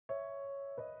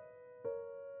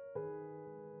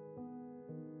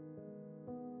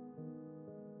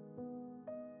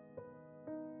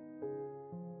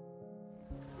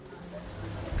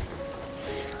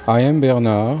I am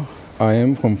Bernard. I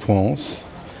am from France.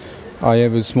 I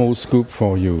have a small scoop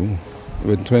for you.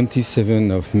 The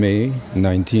 27th of May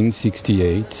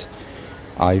 1968,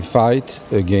 I fight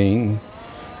against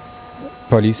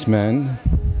policemen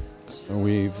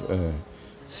with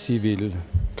civil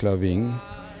clothing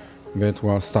that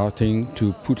were starting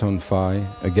to put on fire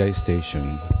a gas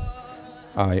station.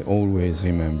 I always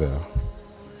remember.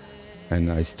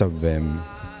 And I stopped them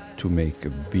to make a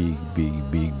big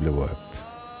blow up.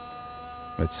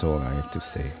 That's all I have to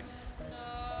say.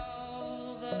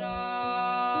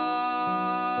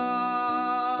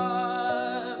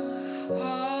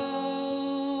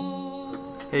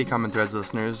 Hey Common Threads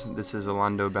listeners, this is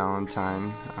Orlando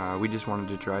Ballantyne. We just wanted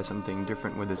to try something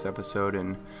different with this episode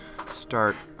and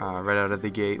start right out of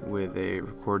the gate with a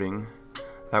recording.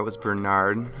 That was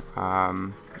Bernard.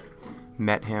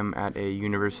 Met him at a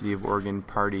University of Oregon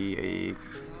party a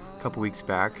couple weeks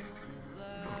back.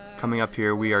 Coming up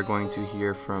here, we are going to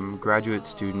hear from graduate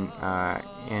student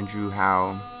Andrew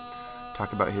Howe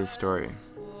talk about his story.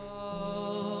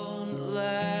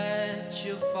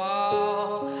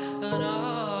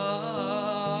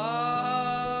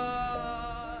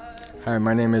 Hi,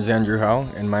 my name is Andrew Howe,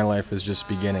 and my life is just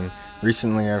beginning.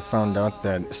 Recently, I found out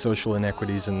that social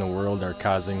inequities in the world are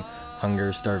causing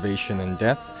hunger, starvation, and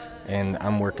death, and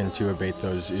I'm working to abate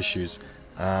those issues.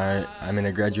 I'm in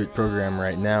a graduate program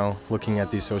right now looking at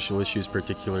these social issues,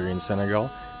 particularly in Senegal,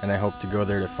 and I hope to go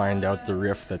there to find out the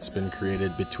rift that's been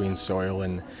created between soil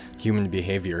and human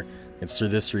behavior. It's through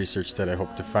this research that I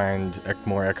hope to find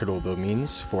more equitable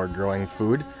means for growing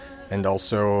food and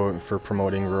also for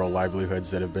promoting rural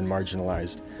livelihoods that have been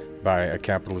marginalized by a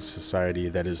capitalist society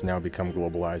that has now become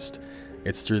globalized.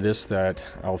 It's through this that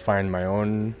I'll find my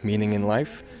own meaning in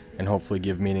life and hopefully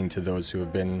give meaning to those who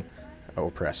have been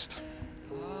oppressed.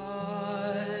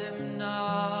 I'm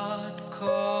not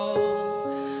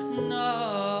cold, no.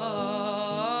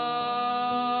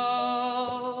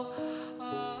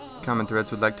 Common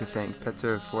Threads would like to thank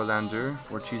Ep4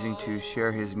 for choosing to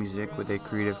share his music with a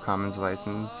Creative Commons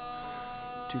license.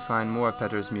 To find more of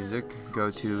Peter's music,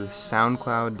 go to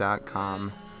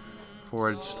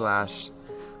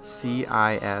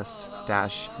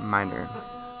soundcloud.com/CIS-minor.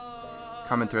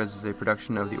 Common Threads is a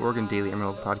production of the Oregon Daily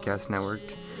Emerald Podcast Network.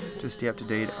 To stay up to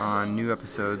date on new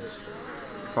episodes,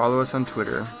 follow us on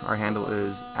Twitter. Our handle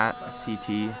is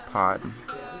 @CTPod.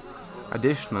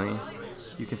 Additionally,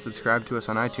 you can subscribe to us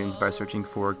on iTunes by searching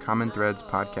for Common Threads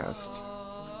Podcast.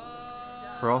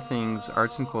 For all things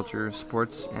arts and culture,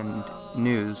 sports, and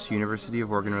news University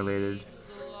of Oregon related,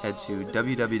 head to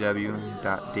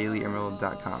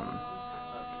www.dailyemerald.com.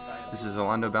 This is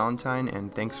Orlando Ballantyne,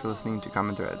 and thanks for listening to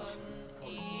Common Threads.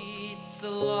 It's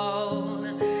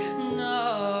alone,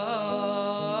 no.